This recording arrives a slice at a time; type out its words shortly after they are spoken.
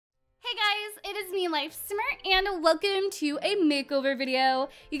Hey guys, it is me, Lifesimmer, and welcome to a makeover video.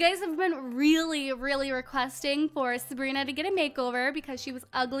 You guys have been really requesting for Sabrina to get a makeover because she was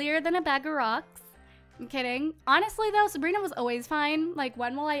uglier than a bag of rocks. I'm kidding. Honestly though, Sabrina was always fine. Like,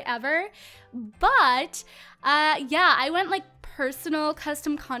 when will I ever? But, yeah, I went like personal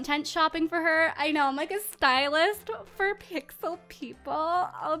custom content shopping for her. I know, I'm like a stylist for pixel people.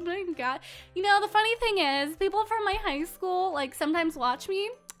 Oh my god. You know, the funny thing is, people from my high school like sometimes watch me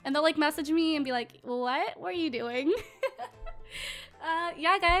and they'll like message me and be like, what are you doing?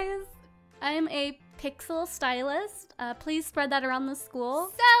 Yeah guys, I'm a pixel stylist. Please spread that around the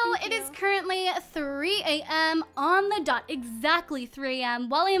school. So it is currently 3 a.m. on the dot, exactly 3 a.m.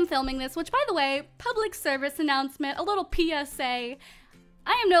 while I am filming this, which by the way, public service announcement, a little PSA.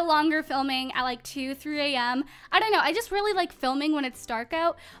 I am no longer filming at like 2, 3 a.m. I don't know, I just really like filming when it's dark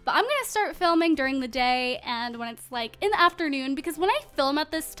out, but I'm gonna start filming during the day and when it's like in the afternoon, because when I film at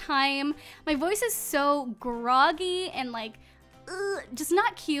this time, my voice is so groggy and like, just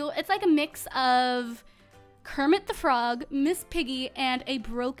not cute. It's like a mix of Kermit the Frog, Miss Piggy, and a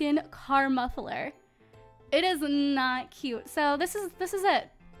broken car muffler. It is not cute. So this is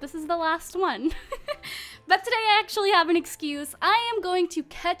it. This is the last one. But today I actually have an excuse. I am going to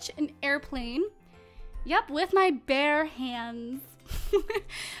catch an airplane. Yep, with my bare hands.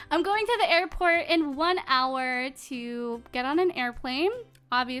 I'm going to the airport in 1 hour to get on an airplane.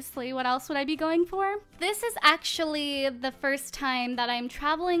 Obviously, what else would I be going for? This is actually the first time that I'm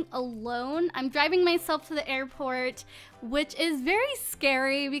traveling alone. I'm driving myself to the airport, which is very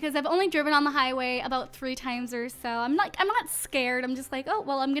scary because I've only driven on the highway about 3 times or so. I'm not scared. I'm just like, oh,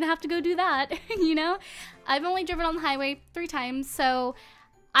 well, I'm gonna have to go do that, you know? I've only driven on the highway 3 times, so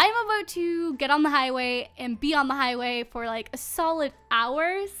I'm about to get on the highway and be on the highway for like a solid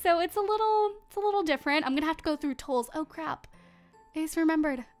hour, so it's a little different. I'm gonna have to go through tolls. Oh crap. I just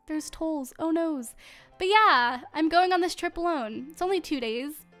remembered, there's tolls, oh noes. But yeah, I'm going on this trip alone. It's only 2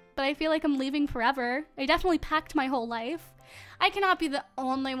 days, but I feel like I'm leaving forever. I definitely packed my whole life. I cannot be the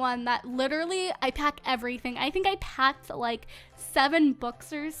only one that literally, I pack everything. I think I packed like 7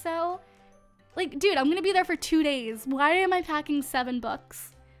 books or so. Like, dude, I'm gonna be there for 2 days. Why am I packing 7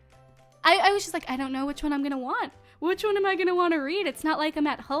 books? I was just like, I don't know which one I'm gonna want. Which one am I gonna wanna read? It's not like I'm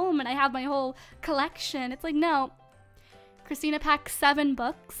at home and I have my whole collection. It's like, no. Cristina packed 7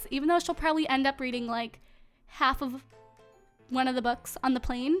 books, even though she'll probably end up reading like half of one of the books on the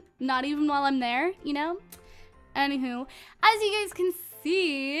plane, not even while I'm there, you know? Anywho, as you guys can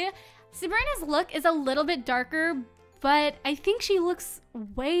see, Sabrina's look is a little bit darker, but I think she looks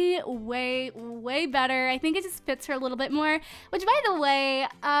way better. I think it just fits her a little bit more, which by the way,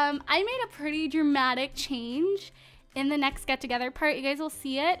 I made a pretty dramatic change in the next get together part. You guys will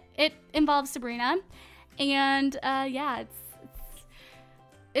see it. It involves Sabrina. And yeah,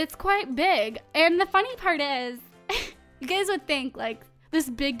 it's quite big. And the funny part is, you guys would think like this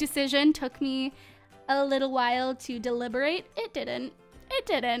big decision took me a little while to deliberate. It didn't. It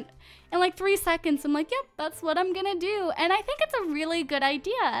didn't. In like 3 seconds, I'm like, yep, that's what I'm gonna do. And I think it's a really good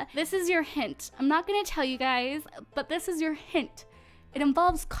idea. This is your hint. I'm not gonna tell you guys, but this is your hint. It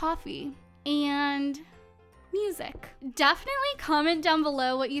involves coffee and music. Definitely comment down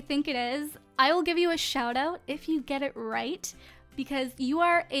below what you think it is. I will give you a shout out if you get it right, because you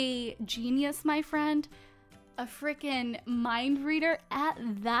are a genius, my friend. A freaking mind reader at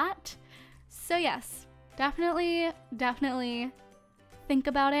that. So yes, definitely think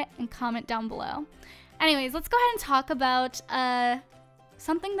about it and comment down below. Anyways, let's go ahead and talk about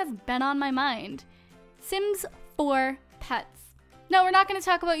something that's been on my mind. Sims 4 pets. No, we're not going to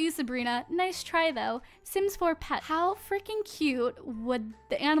talk about you, Sabrina. Nice try, though. Sims 4 pets. How freaking cute would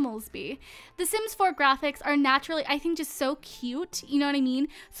the animals be? The Sims 4 graphics are naturally, I think, just so cute. You know what I mean?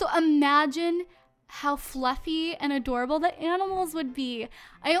 So imagine how fluffy and adorable the animals would be.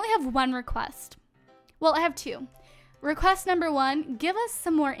 I only have 1 request. Well, I have 2. Request number 1, give us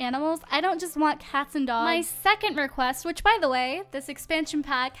some more animals. I don't just want cats and dogs. My second request, which by the way, this expansion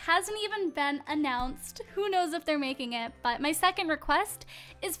pack hasn't even been announced. Who knows if they're making it, but my second request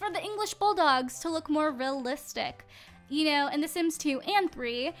is for the English bulldogs to look more realistic. You know, in The Sims 2 and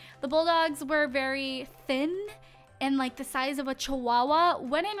 3, the bulldogs were very thin and like the size of a chihuahua,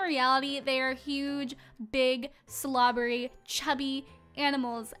 when in reality, they are huge, big, slobbery, chubby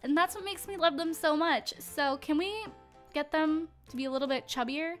animals. And that's what makes me love them so much. So can we get them to be a little bit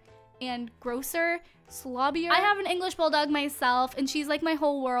chubbier and grosser, slobbier? I have an English bulldog myself, and she's like my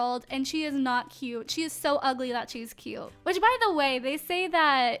whole world, and she is not cute. She is so ugly that she's cute. Which, by the way, they say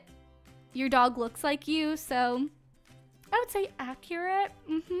that your dog looks like you, so I would say accurate.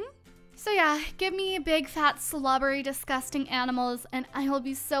 So yeah, give me big, fat, slobbery, disgusting animals, and I will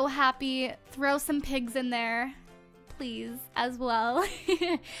be so happy. Throw some pigs in there, please, as well.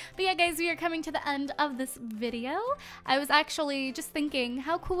 But yeah, guys, we are coming to the end of this video. I was actually just thinking,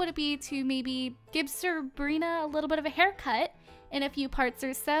 how cool would it be to maybe give Sabrina a little bit of a haircut in a few parts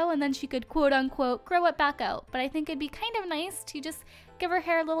or so, and then she could quote-unquote grow it back out. But I think it'd be kind of nice to just give her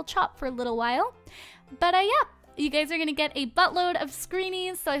hair a little chop for a little while. But yeah. You guys are going to get a buttload of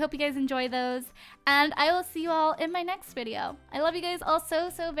screenies, so I hope you guys enjoy those. And I will see you all in my next video. I love you guys all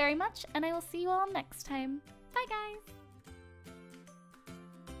so very much, and I will see you all next time. Bye, guys!